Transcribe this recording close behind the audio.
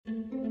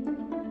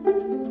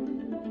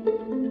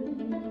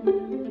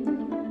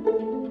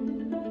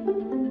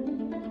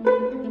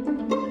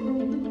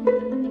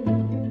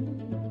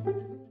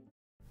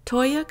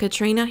Toya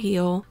Katrina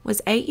Hill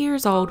was 8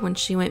 years old when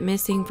she went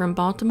missing from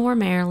Baltimore,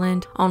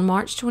 Maryland on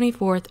March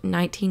 24,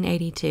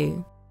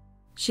 1982.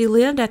 She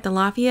lived at the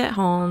Lafayette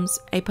Homes,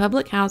 a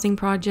public housing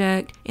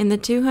project in the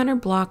 200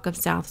 block of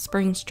South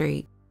Spring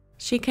Street.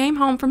 She came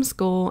home from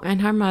school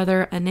and her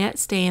mother, Annette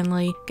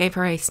Stanley, gave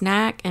her a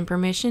snack and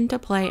permission to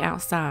play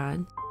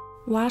outside.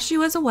 While she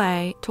was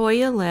away,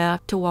 Toya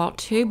left to walk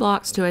 2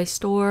 blocks to a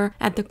store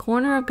at the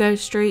corner of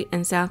Ghost Street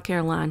and South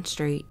Caroline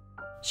Street.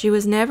 She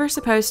was never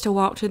supposed to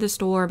walk to the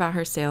store by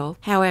herself.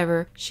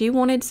 However, she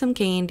wanted some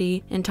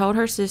candy and told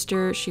her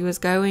sister she was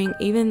going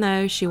even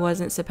though she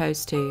wasn't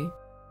supposed to.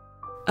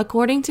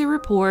 According to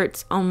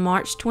reports, on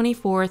March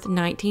 24,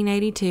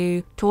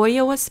 1982,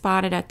 Toya was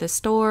spotted at the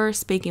store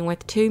speaking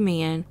with 2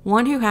 men,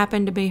 one who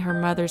happened to be her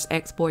mother's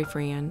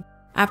ex-boyfriend.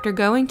 After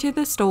going to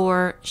the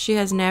store, she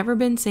has never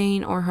been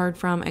seen or heard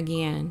from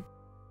again.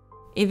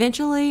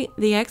 Eventually,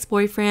 the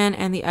ex-boyfriend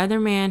and the other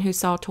man who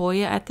saw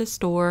Toya at the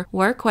store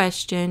were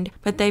questioned,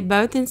 but they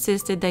both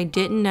insisted they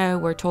didn't know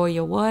where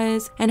Toya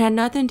was and had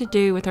nothing to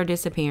do with her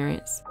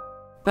disappearance.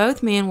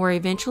 Both men were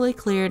eventually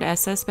cleared as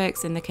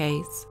suspects in the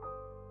case.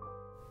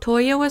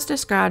 Toya was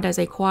described as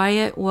a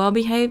quiet,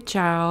 well-behaved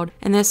child,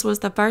 and this was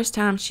the first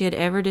time she had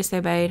ever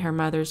disobeyed her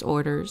mother's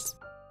orders.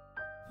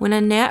 When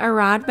Annette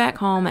arrived back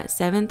home at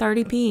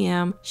 7:30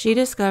 p.m., she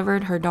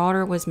discovered her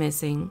daughter was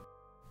missing.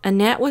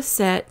 Annette was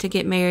set to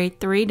get married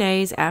 3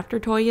 days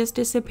after Toya's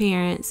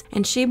disappearance,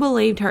 and she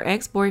believed her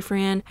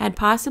ex-boyfriend had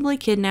possibly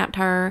kidnapped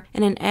her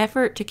in an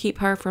effort to keep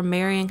her from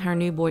marrying her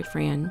new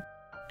boyfriend.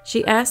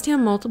 She asked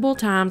him multiple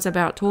times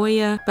about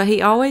Toya, but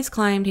he always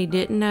claimed he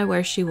didn't know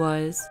where she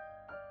was.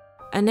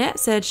 Annette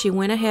said she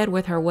went ahead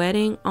with her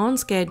wedding on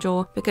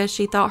schedule because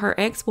she thought her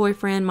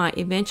ex-boyfriend might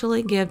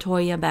eventually give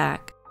Toya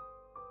back.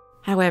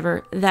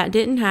 However, that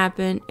didn't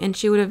happen, and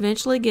she would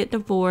eventually get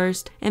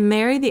divorced and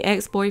marry the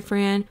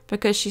ex-boyfriend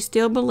because she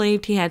still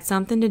believed he had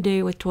something to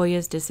do with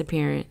Toya's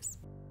disappearance.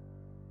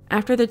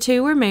 After the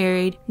two were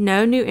married,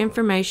 no new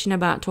information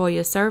about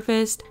Toya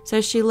surfaced,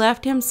 so she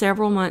left him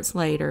several months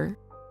later.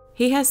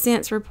 He has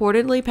since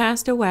reportedly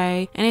passed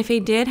away, and if he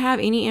did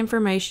have any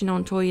information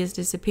on Toya's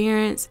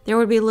disappearance, there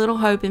would be little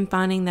hope in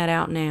finding that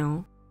out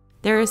now.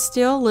 There is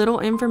still little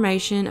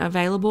information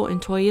available in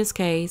Toya's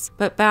case,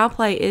 but foul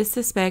play is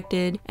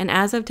suspected, and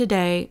as of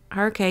today,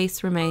 her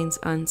case remains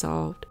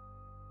unsolved.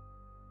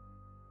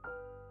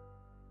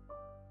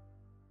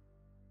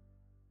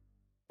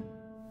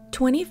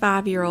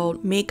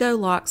 "25-year-old Meiko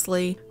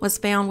Locksley was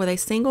found with a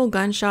single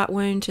gunshot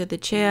wound to the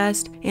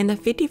chest in the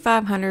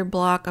 5500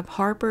 block of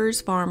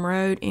Harper's Farm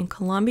Road in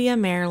Columbia,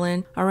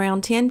 Maryland,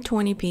 around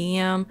 10:20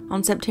 p.m.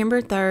 on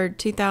September 3,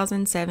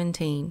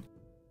 2017.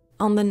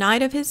 On the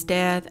night of his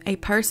death, a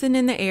person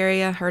in the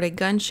area heard a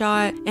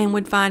gunshot and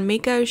would find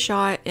Meiko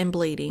shot and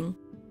bleeding.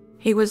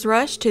 He was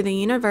rushed to the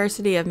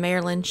University of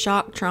Maryland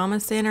Shock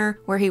Trauma Center,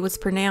 where he was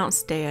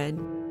pronounced dead.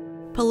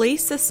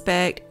 Police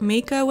suspect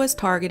Meiko was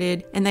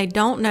targeted, and they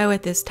don't know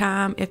at this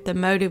time if the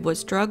motive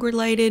was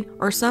drug-related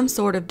or some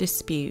sort of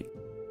dispute.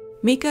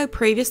 Meiko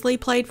previously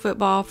played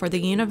football for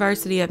the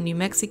University of New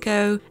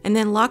Mexico and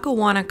then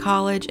Lackawanna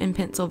College in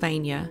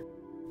Pennsylvania.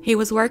 He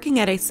was working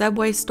at a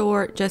Subway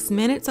store just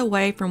minutes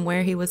away from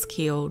where he was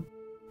killed.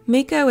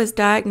 Meiko was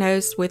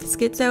diagnosed with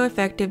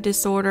schizoaffective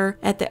disorder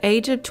at the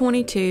age of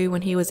 22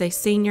 when he was a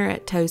senior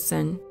at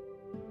Towson.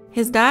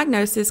 His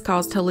diagnosis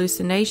caused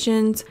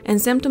hallucinations and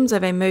symptoms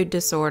of a mood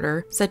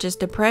disorder, such as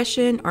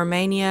depression or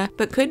mania,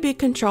 but could be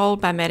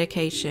controlled by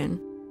medication.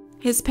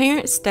 His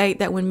parents state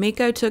that when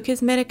Meiko took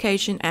his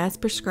medication as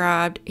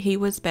prescribed, he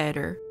was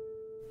better.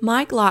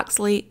 Mike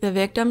Locksley, the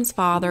victim's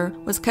father,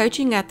 was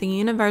coaching at the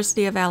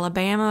University of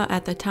Alabama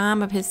at the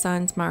time of his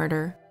son's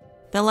murder.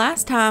 The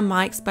last time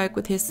Mike spoke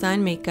with his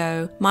son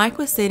Meiko, Mike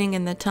was sitting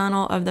in the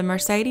tunnel of the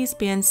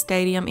Mercedes-Benz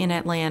Stadium in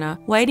Atlanta,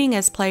 waiting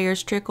as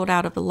players trickled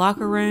out of the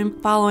locker room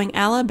following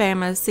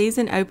Alabama's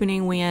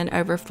season-opening win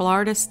over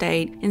Florida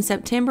State in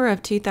September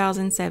of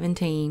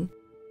 2017.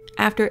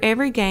 After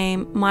every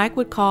game, Mike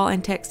would call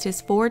and text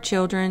his 4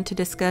 children to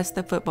discuss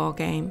the football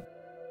game.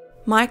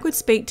 Mike would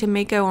speak to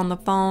Meiko on the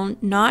phone,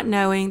 not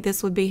knowing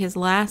this would be his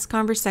last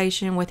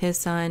conversation with his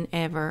son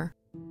ever.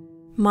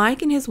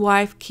 Mike and his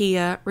wife,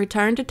 Kia,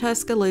 returned to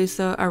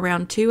Tuscaloosa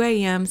around 2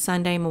 a.m.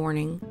 Sunday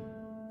morning.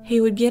 He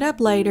would get up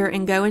later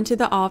and go into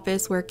the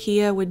office where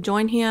Kia would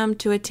join him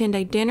to attend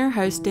a dinner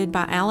hosted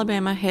by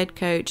Alabama head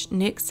coach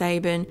Nick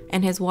Saban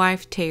and his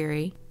wife,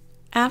 Terry.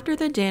 After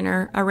the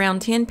dinner,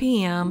 around 10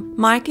 p.m.,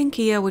 Mike and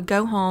Kia would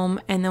go home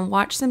and then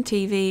watch some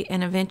TV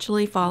and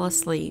eventually fall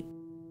asleep.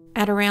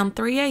 At around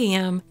 3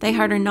 a.m., they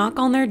heard a knock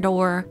on their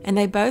door, and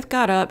they both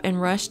got up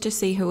and rushed to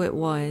see who it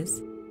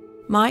was.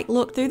 Mike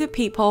looked through the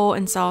peephole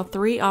and saw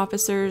 3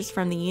 officers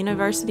from the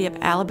University of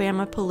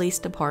Alabama Police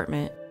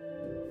Department.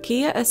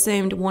 Kia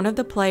assumed one of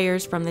the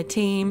players from the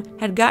team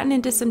had gotten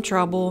into some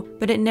trouble,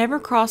 but it never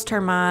crossed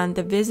her mind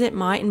the visit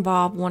might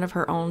involve one of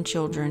her own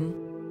children.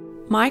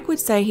 Mike would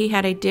say he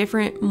had a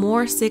different,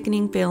 more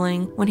sickening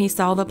feeling when he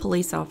saw the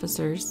police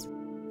officers.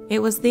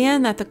 It was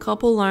then that the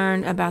couple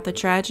learned about the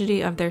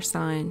tragedy of their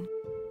son.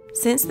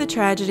 Since the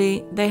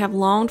tragedy, they have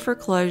longed for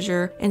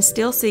closure and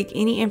still seek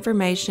any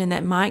information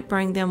that might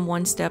bring them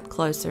one step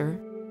closer.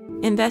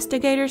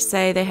 Investigators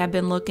say they have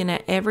been looking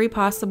at every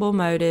possible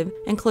motive,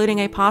 including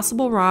a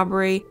possible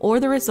robbery or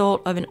the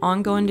result of an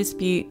ongoing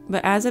dispute,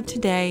 but as of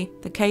today,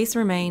 the case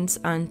remains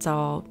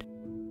unsolved.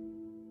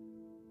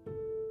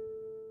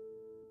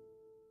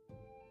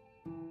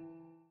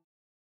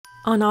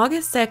 On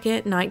August 2,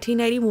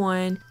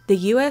 1981, the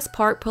U.S.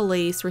 Park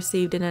Police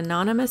received an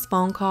anonymous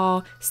phone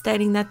call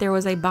stating that there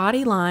was a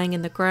body lying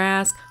in the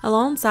grass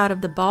alongside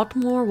of the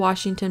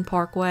Baltimore-Washington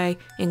Parkway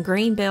in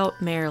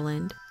Greenbelt,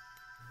 Maryland.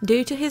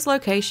 Due to his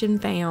location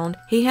found,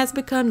 he has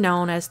become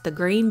known as the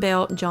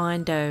Greenbelt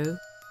John Doe.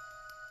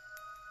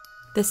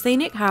 The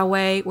scenic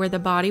highway where the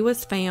body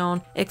was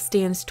found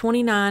extends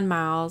 29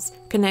 miles,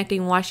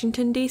 connecting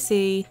Washington,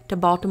 D.C. to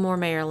Baltimore,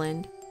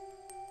 Maryland.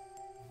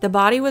 The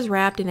body was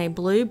wrapped in a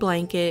blue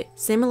blanket,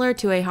 similar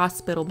to a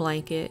hospital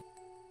blanket.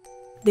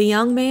 The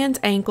young man's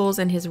ankles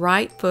and his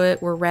right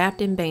foot were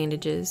wrapped in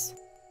bandages.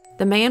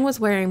 The man was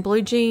wearing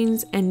blue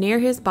jeans, and near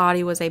his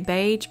body was a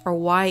beige or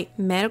white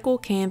medical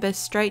canvas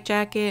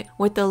straitjacket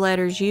with the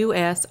letters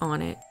US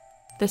on it.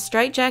 The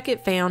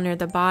straitjacket found near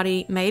the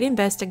body made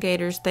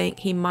investigators think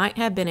he might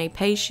have been a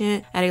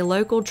patient at a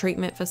local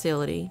treatment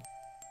facility.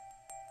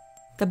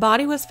 The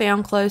body was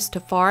found close to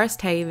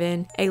Forest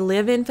Haven, a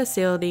live-in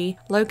facility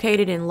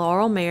located in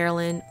Laurel,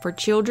 Maryland for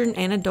children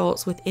and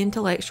adults with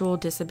intellectual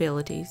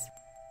disabilities.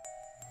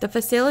 The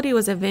facility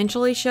was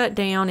eventually shut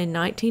down in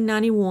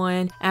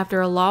 1991 after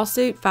a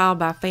lawsuit filed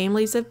by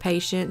families of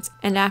patients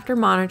and after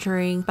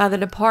monitoring by the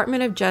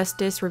Department of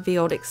Justice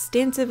revealed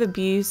extensive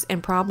abuse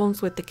and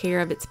problems with the care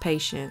of its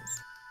patients.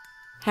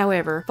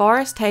 However,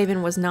 Forest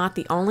Haven was not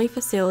the only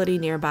facility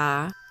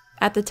nearby.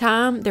 At the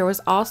time, there was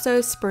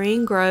also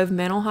Spring Grove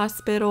Mental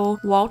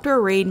Hospital,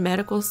 Walter Reed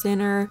Medical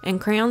Center,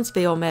 and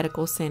Crownsville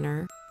Medical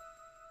Center.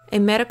 A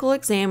medical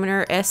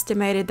examiner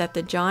estimated that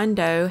the John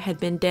Doe had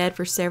been dead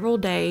for several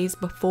days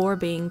before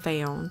being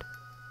found.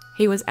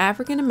 He was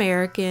African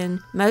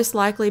American, most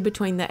likely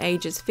between the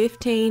ages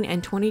 15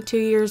 and 22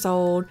 years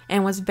old,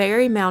 and was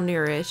very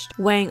malnourished,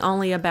 weighing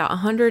only about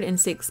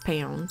 106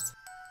 pounds.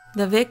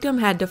 The victim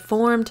had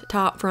deformed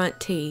top front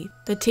teeth.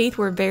 The teeth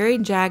were very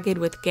jagged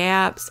with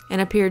gaps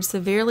and appeared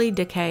severely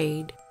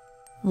decayed.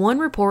 One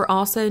report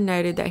also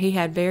noted that he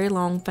had very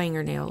long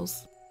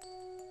fingernails.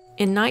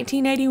 In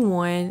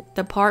 1981,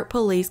 the Park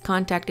Police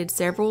contacted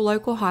several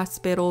local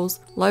hospitals,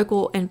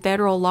 local and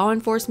federal law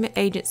enforcement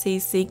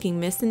agencies seeking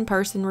missing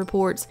person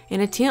reports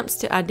in attempts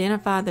to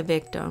identify the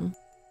victim.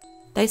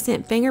 They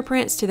sent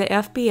fingerprints to the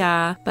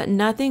FBI, but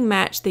nothing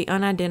matched the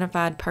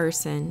unidentified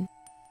person.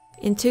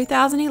 In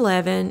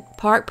 2011,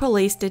 Park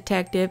Police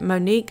Detective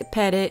Monique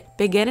Pettit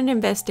began an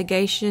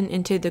investigation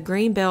into the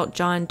Greenbelt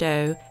John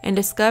Doe and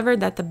discovered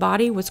that the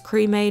body was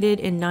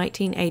cremated in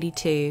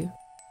 1982.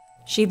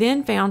 She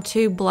then found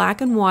 2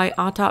 black and white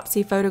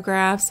autopsy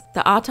photographs,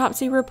 the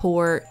autopsy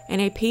report, and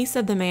a piece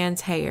of the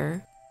man's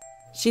hair.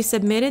 She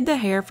submitted the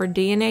hair for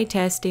DNA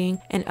testing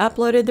and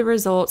uploaded the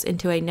results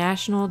into a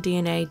national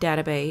DNA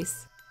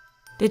database.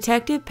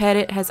 Detective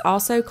Pettit has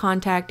also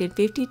contacted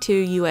 52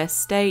 U.S.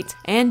 states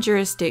and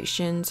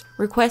jurisdictions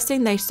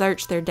requesting they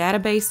search their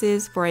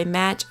databases for a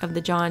match of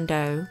the John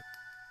Doe.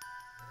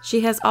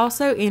 She has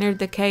also entered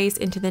the case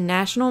into the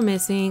National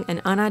Missing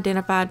and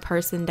Unidentified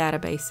Person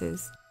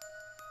databases.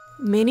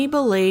 Many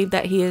believe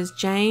that he is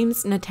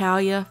James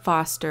Natalia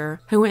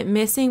Foster, who went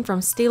missing from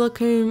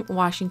Steilacoom,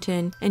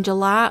 Washington in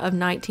July of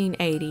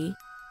 1980.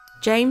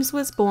 James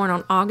was born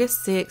on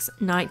August 6,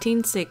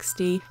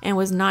 1960, and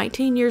was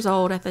 19 years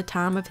old at the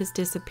time of his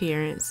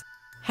disappearance.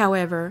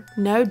 However,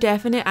 no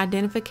definite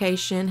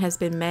identification has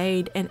been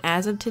made, and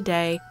as of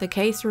today, the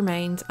case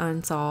remains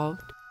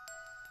unsolved.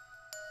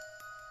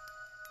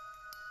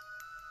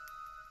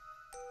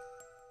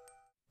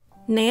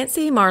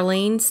 Nancy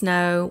Marleine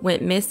Snow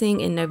went missing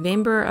in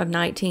November of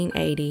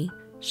 1980.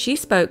 She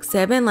spoke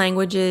 7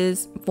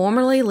 languages,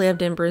 formerly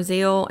lived in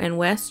Brazil and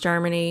West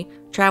Germany,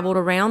 traveled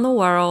around the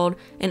world,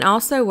 and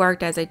also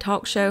worked as a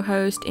talk show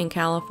host in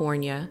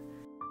California.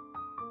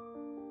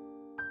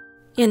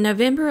 In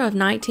November of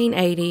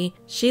 1980,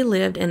 she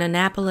lived in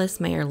Annapolis,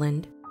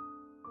 Maryland.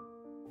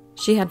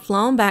 She had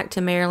flown back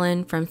to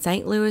Maryland from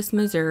St. Louis,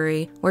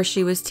 Missouri, where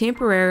she was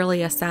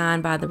temporarily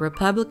assigned by the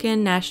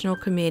Republican National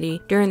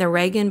Committee during the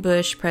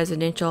Reagan-Bush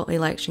presidential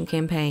election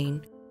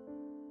campaign.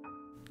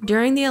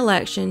 During the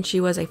election, she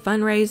was a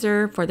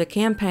fundraiser for the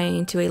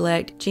campaign to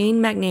elect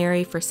Gene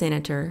McNary for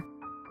senator.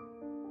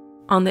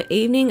 On the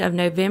evening of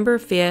November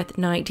 5,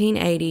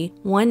 1980,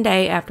 one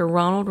day after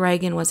Ronald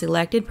Reagan was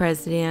elected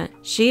president,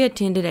 she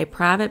attended a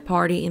private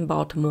party in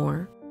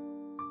Baltimore.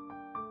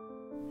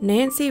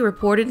 Nancy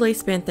reportedly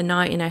spent the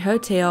night in a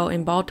hotel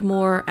in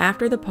Baltimore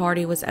after the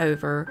party was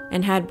over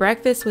and had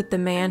breakfast with the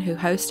man who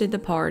hosted the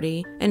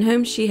party and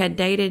whom she had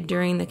dated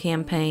during the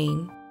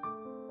campaign.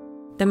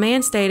 The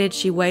man stated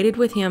she waited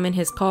with him in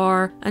his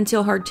car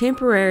until her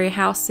temporary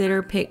house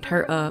sitter picked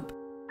her up.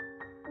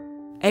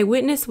 a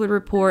witness would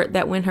report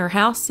that when her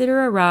house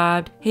sitter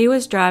arrived, he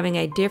was driving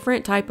a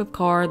different type of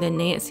car than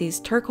Nancy's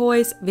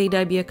turquoise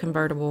VW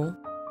convertible.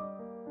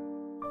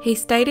 He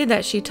stated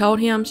that she told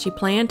him she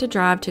planned to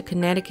drive to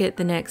Connecticut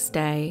the next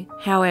day.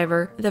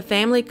 However, the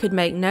family could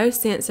make no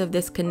sense of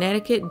this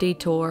Connecticut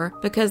detour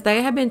because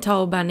they had been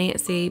told by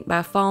Nancy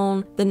by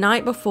phone the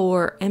night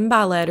before and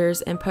by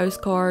letters and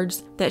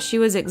postcards that she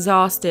was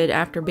exhausted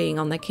after being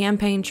on the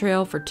campaign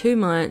trail for 2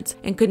 months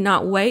and could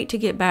not wait to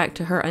get back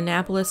to her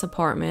Annapolis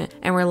apartment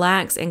and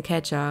relax and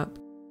catch up.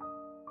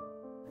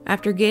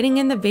 After getting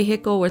in the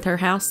vehicle with her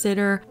house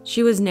sitter,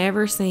 she was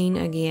never seen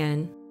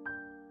again.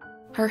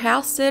 Her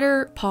house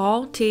sitter,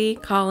 Paul T.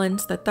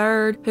 Collins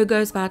III, who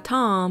goes by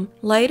Tom,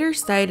 later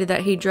stated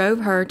that he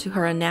drove her to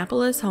her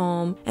Annapolis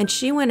home and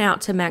she went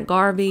out to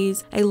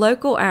McGarvey's, a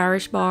local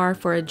Irish bar,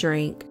 for a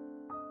drink.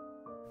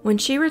 When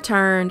she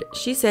returned,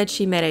 she said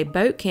she met a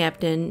boat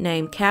captain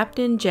named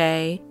Captain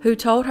J, who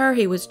told her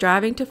he was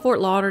driving to Fort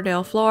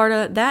Lauderdale,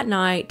 Florida that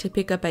night to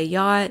pick up a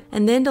yacht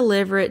and then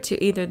deliver it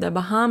to either the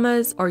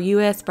Bahamas or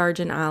U.S.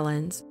 Virgin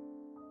Islands.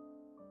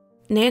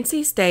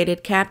 Nancy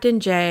stated Captain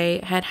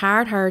J had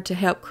hired her to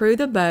help crew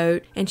the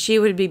boat and she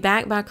would be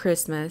back by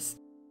Christmas.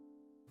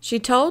 She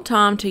told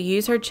Tom to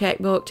use her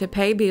checkbook to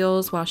pay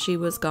bills while she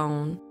was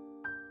gone.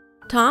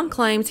 Tom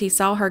claims he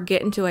saw her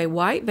get into a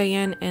white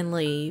van and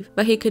leave,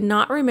 but he could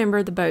not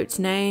remember the boat's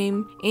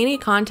name, any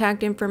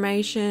contact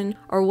information,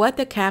 or what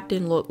the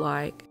captain looked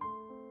like.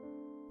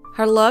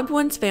 Her loved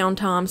ones found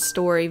Tom's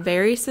story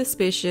very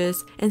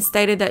suspicious and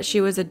stated that she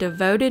was a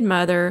devoted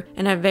mother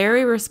and a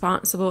very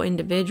responsible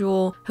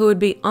individual who would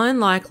be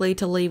unlikely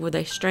to leave with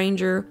a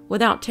stranger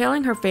without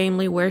telling her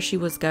family where she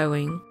was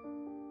going.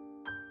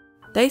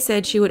 They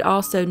said she would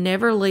also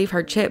never leave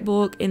her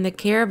checkbook in the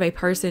care of a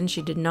person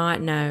she did not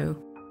know.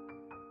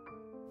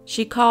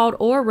 She called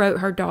or wrote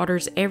her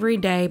daughters every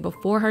day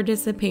before her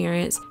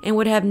disappearance and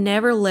would have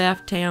never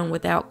left town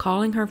without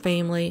calling her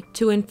family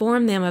to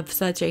inform them of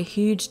such a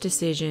huge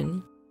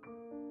decision.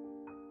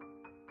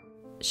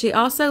 She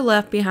also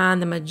left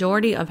behind the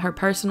majority of her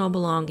personal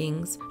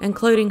belongings,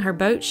 including her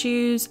boat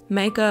shoes,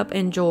 makeup,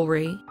 and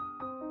jewelry.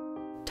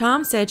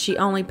 Tom said she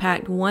only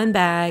packed one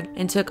bag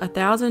and took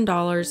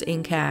 $1,000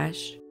 in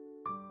cash.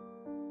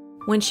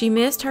 When she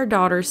missed her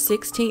daughter's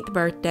 16th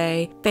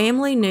birthday,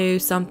 family knew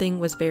something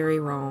was very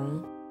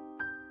wrong.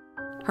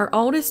 Her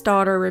oldest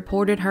daughter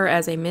reported her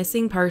as a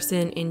missing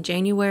person in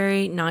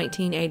January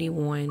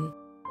 1981.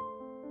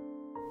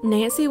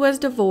 Nancy was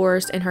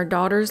divorced and her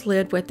daughters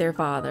lived with their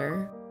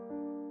father.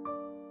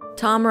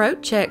 Tom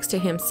wrote checks to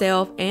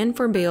himself and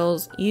for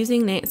bills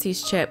using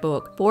Nancy's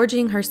checkbook,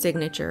 forging her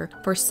signature,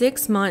 for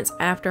 6 months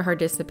after her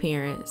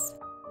disappearance.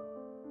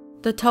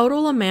 The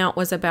total amount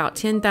was about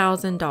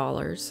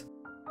 $10,000.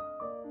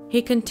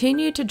 He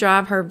continued to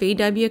drive her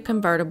VW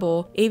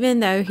convertible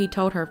even though he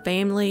told her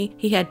family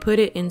he had put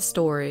it in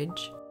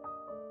storage.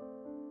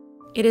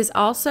 It is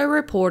also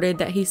reported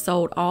that he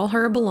sold all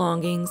her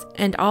belongings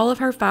and all of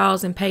her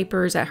files and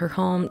papers at her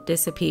home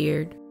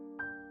disappeared.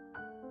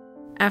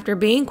 After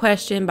being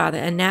questioned by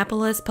the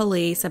Annapolis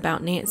police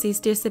about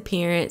Nancy's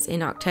disappearance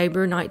in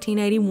October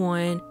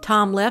 1981,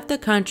 Tom left the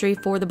country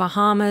for the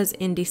Bahamas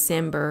in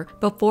December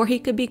before he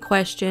could be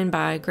questioned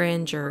by a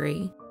grand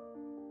jury.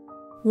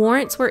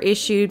 Warrants were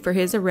issued for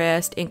his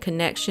arrest in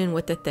connection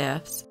with the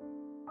thefts.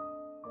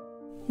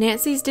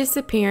 Nancy's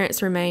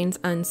disappearance remains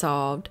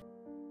unsolved.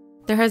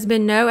 There has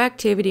been no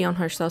activity on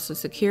her Social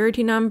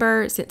Security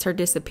number since her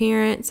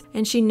disappearance,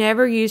 and she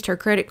never used her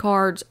credit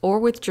cards or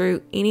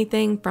withdrew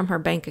anything from her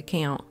bank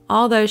account,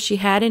 although she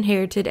had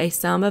inherited a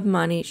sum of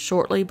money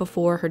shortly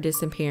before her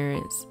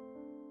disappearance.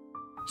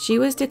 She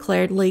was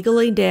declared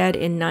legally dead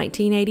in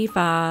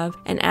 1985,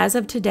 and as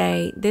of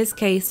today, this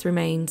case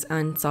remains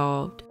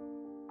unsolved.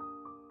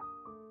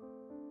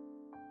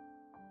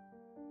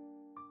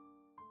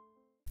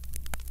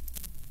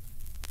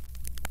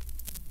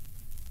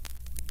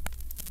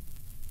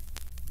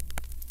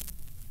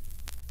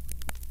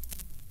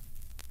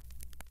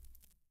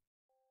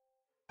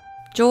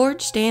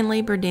 George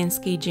Stanley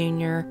Burdynski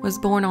Jr. was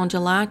born on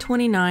July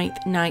 29,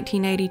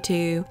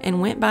 1982, and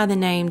went by the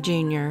name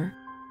Junior.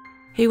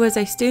 He was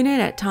a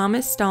student at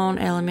Thomas Stone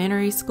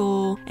Elementary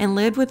School and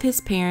lived with his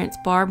parents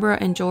Barbara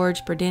and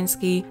George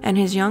Burdynski and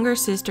his younger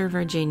sister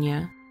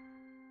Virginia.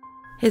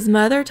 His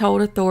mother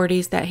told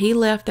authorities that he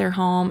left their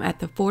home at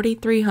the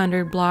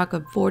 4300 block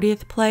of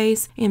 40th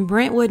Place in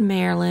Brentwood,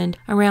 Maryland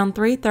around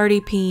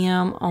 3:30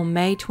 p.m. on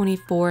May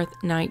 24,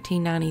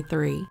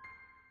 1993.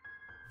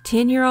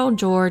 10-year-old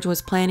George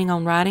was planning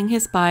on riding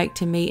his bike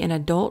to meet an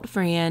adult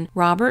friend,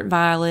 Robert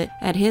Violet,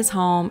 at his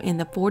home in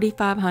the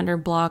 4500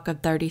 block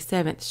of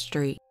 37th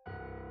Street.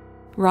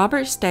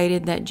 Robert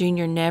stated that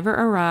Junior never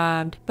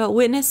arrived, but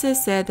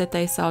witnesses said that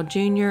they saw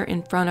Junior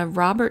in front of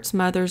Robert's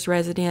mother's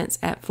residence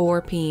at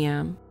 4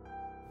 p.m.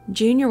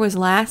 Junior was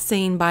last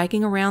seen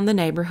biking around the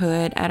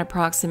neighborhood at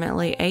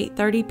approximately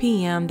 8:30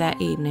 p.m.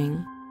 that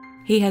evening.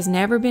 He has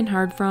never been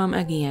heard from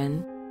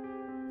again.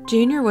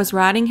 Junior was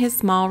riding his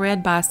small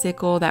red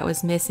bicycle that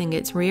was missing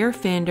its rear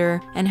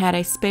fender and had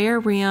a spare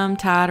rim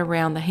tied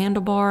around the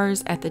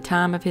handlebars at the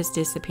time of his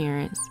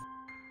disappearance.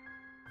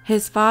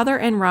 His father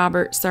and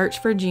Robert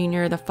searched for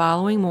Junior the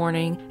following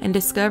morning and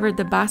discovered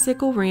the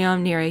bicycle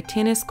rim near a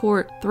tennis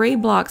court 3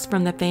 blocks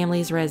from the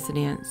family's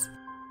residence.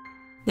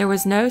 There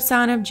was no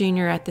sign of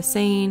Junior at the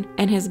scene,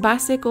 and his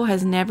bicycle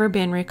has never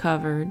been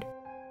recovered.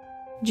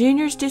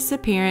 Junior's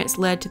disappearance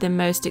led to the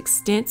most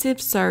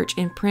extensive search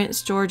in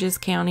Prince George's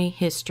County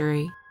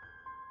history.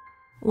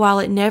 While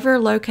it never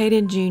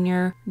located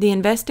Junior, the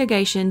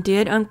investigation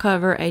did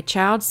uncover a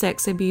child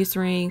sex abuse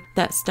ring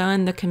that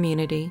stunned the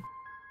community.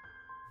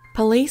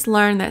 Police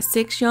learned that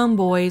 6 young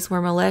boys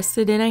were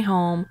molested in a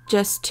home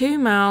just 2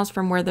 miles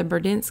from where the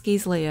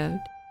Burdynskis lived.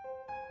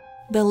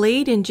 The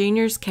lead in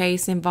Junior's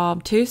case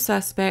involved 2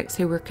 suspects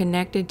who were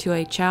connected to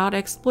a child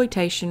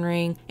exploitation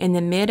ring in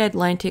the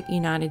mid-Atlantic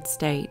United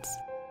States.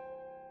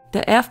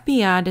 The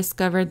FBI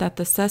discovered that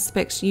the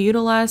suspects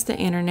utilized the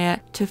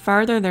internet to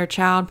further their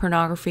child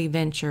pornography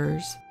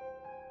ventures.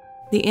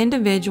 The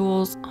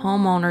individuals,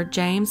 homeowner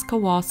James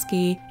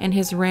Kowalski and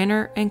his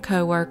renter and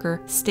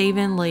co-worker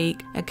Stephen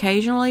Leak,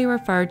 occasionally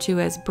referred to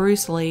as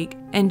Bruce Leak,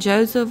 and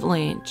Joseph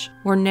Lynch,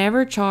 were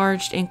never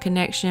charged in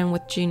connection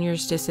with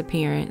Junior's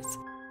disappearance.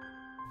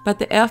 But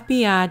the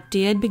FBI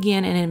did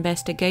begin an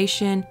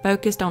investigation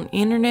focused on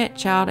internet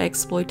child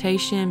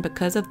exploitation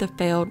because of the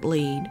failed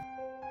lead.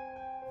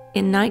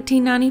 In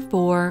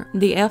 1994,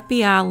 the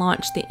FBI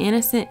launched the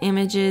Innocent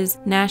Images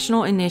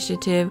National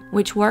Initiative,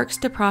 which works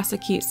to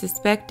prosecute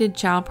suspected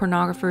child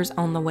pornographers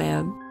on the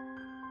web.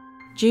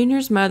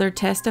 Junior's mother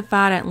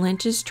testified at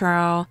Lynch's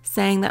trial,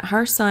 saying that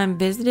her son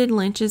visited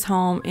Lynch's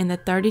home in the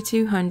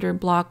 3200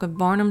 block of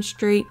Varnum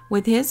Street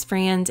with his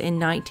friends in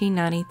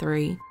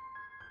 1993.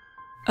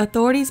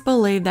 Authorities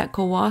believe that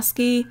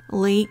Kowalski,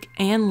 Leak,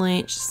 and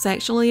Lynch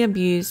sexually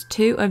abused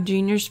 2 of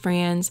Junior's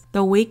friends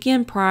the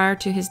weekend prior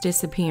to his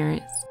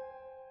disappearance.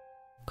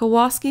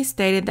 Kowalski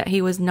stated that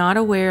he was not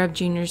aware of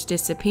Junior's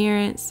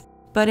disappearance,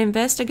 but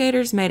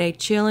investigators made a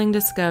chilling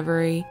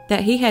discovery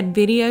that he had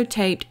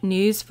videotaped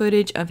news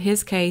footage of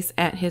his case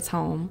at his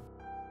home.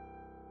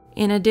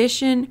 In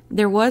addition,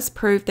 there was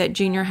proof that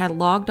Junior had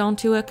logged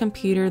onto a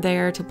computer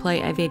there to play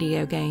a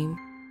video game.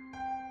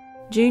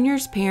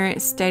 Junior's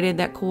parents stated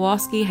that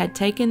Kowalski had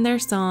taken their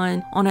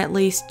son on at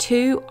least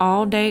 2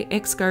 all-day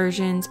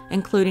excursions,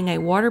 including a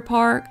water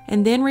park,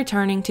 and then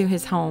returning to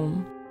his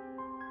home.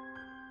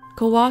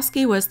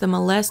 Kowalski was the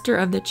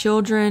molester of the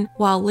children,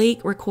 while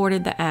Leak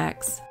recorded the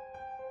acts.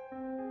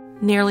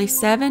 Nearly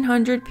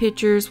 700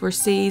 pictures were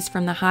seized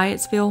from the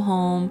Hyattsville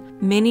home,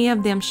 many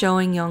of them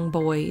showing young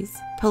boys.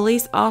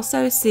 Police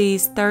also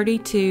seized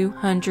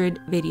 3,200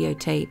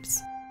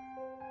 videotapes.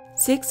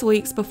 6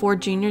 weeks before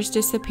Junior's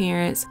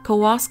disappearance,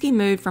 Kowalski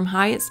moved from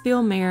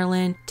Hyattsville,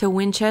 Maryland to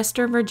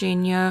Winchester,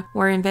 Virginia,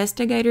 where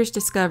investigators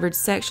discovered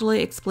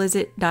sexually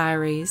explicit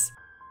diaries.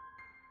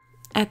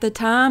 At the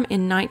time,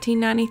 in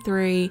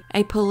 1993,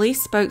 a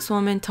police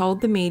spokeswoman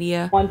told the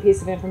media, "One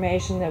piece of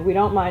information that we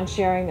don't mind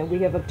sharing that we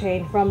have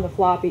obtained from the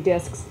floppy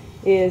disks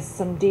is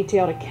some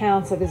detailed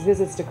accounts of his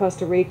visits to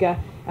Costa Rica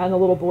and the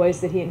little boys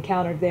that he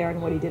encountered there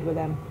and what he did with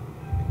them."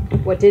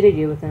 What did he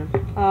do with them?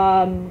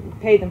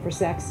 Paid them for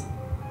sex.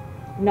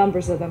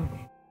 Numbers of them.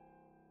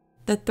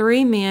 The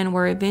 3 men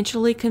were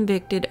eventually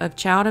convicted of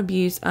child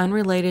abuse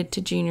unrelated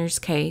to Junior's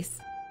case.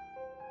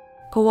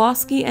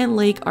 Kowalski and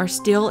Leak are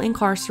still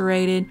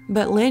incarcerated,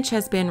 but Lynch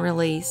has been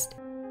released.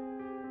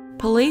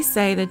 Police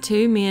say the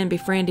 2 men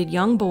befriended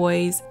young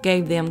boys,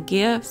 gave them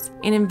gifts,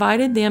 and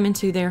invited them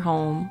into their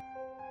home.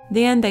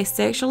 Then they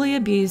sexually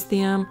abused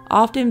them,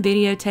 often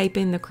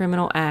videotaping the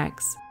criminal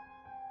acts.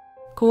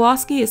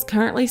 Kowalski is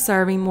currently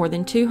serving more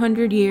than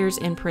 200 years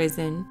in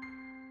prison.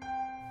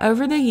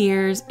 Over the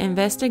years,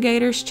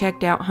 investigators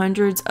checked out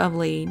hundreds of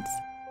leads.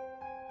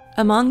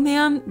 Among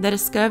them, the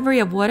discovery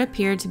of what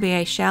appeared to be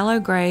a shallow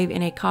grave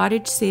in a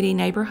Cottage City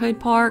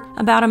neighborhood park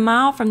about a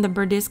mile from the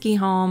Burdynski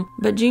home,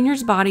 but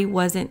Junior's body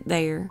wasn't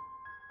there.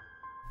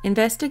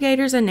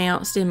 Investigators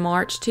announced in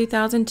March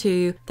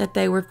 2002 that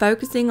they were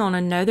focusing on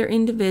another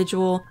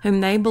individual whom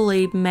they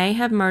believed may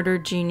have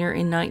murdered Junior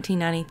in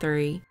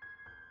 1993.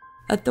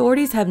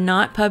 Authorities have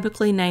not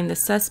publicly named the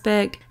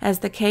suspect, as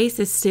the case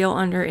is still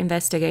under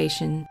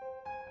investigation.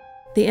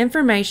 The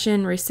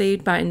information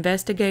received by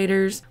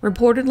investigators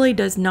reportedly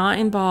does not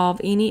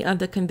involve any of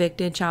the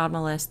convicted child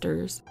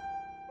molesters.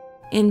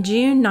 In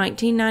June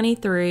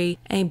 1993,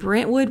 a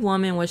Brentwood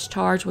woman was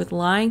charged with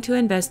lying to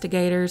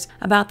investigators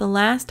about the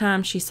last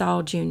time she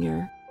saw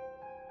Junior.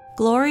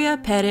 Gloria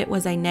Pettit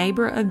was a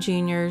neighbor of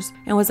Junior's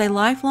and was a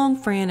lifelong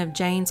friend of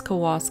James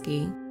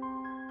Kowalski.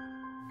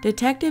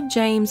 Detective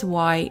James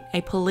White, a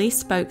police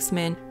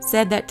spokesman,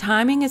 said that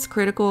timing is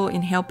critical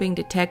in helping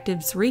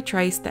detectives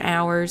retrace the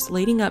hours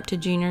leading up to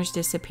Junior's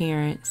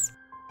disappearance.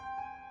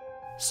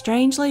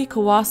 Strangely,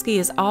 Kowalski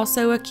is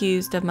also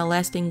accused of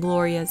molesting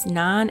Gloria's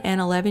 9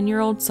 and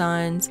 11-year-old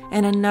sons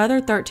and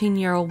another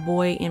 13-year-old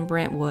boy in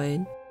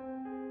Brentwood.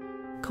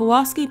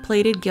 Kowalski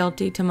pleaded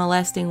guilty to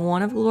molesting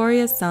one of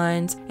Gloria's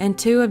sons and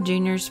two of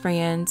Junior's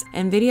friends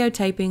and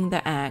videotaping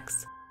the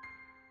acts.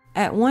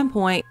 At one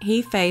point,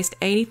 he faced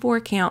 84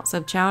 counts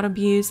of child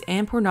abuse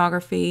and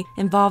pornography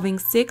involving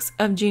 6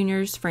 of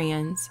Junior's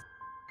friends.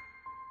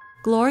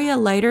 Gloria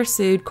later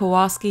sued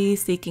Kowalski,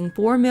 seeking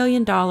 $4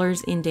 million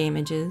in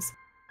damages.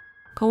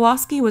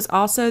 Kowalski was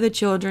also the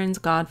children's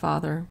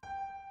godfather.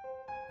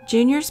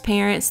 Junior's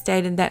parents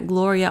stated that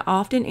Gloria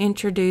often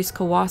introduced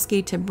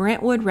Kowalski to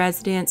Brentwood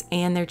residents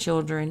and their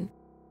children.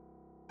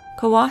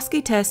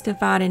 Kowalski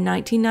testified in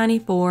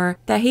 1994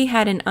 that he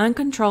had an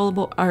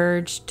uncontrollable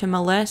urge to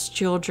molest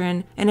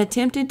children and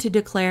attempted to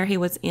declare he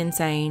was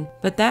insane,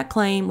 but that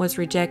claim was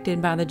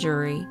rejected by the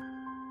jury.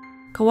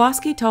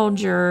 Kowalski told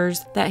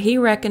jurors that he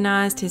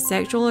recognized his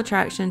sexual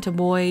attraction to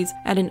boys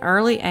at an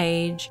early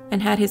age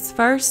and had his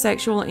first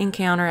sexual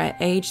encounter at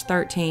age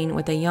 13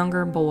 with a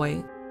younger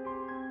boy.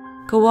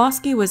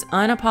 Kowalski was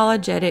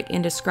unapologetic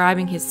in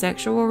describing his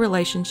sexual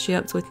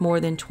relationships with more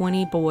than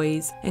 20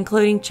 boys,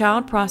 including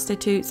child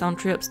prostitutes on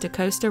trips to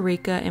Costa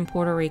Rica and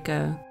Puerto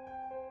Rico.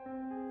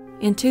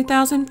 In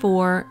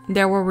 2004,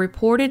 there were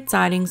reported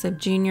sightings of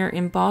Junior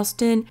in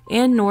Boston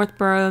and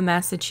Northborough,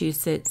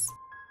 Massachusetts.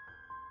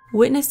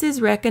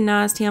 Witnesses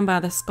recognized him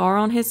by the scar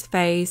on his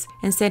face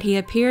and said he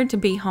appeared to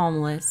be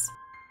homeless.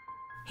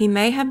 He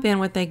may have been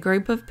with a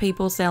group of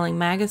people selling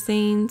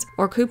magazines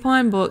or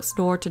coupon books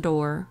door to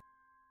door.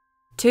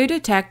 2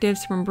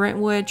 detectives from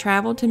Brentwood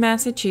traveled to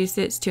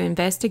Massachusetts to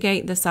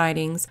investigate the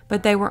sightings,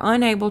 but they were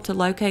unable to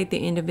locate the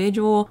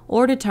individual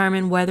or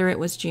determine whether it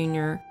was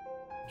Junior.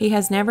 He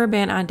has never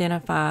been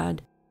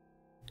identified.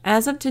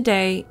 As of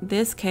today,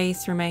 this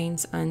case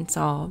remains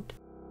unsolved.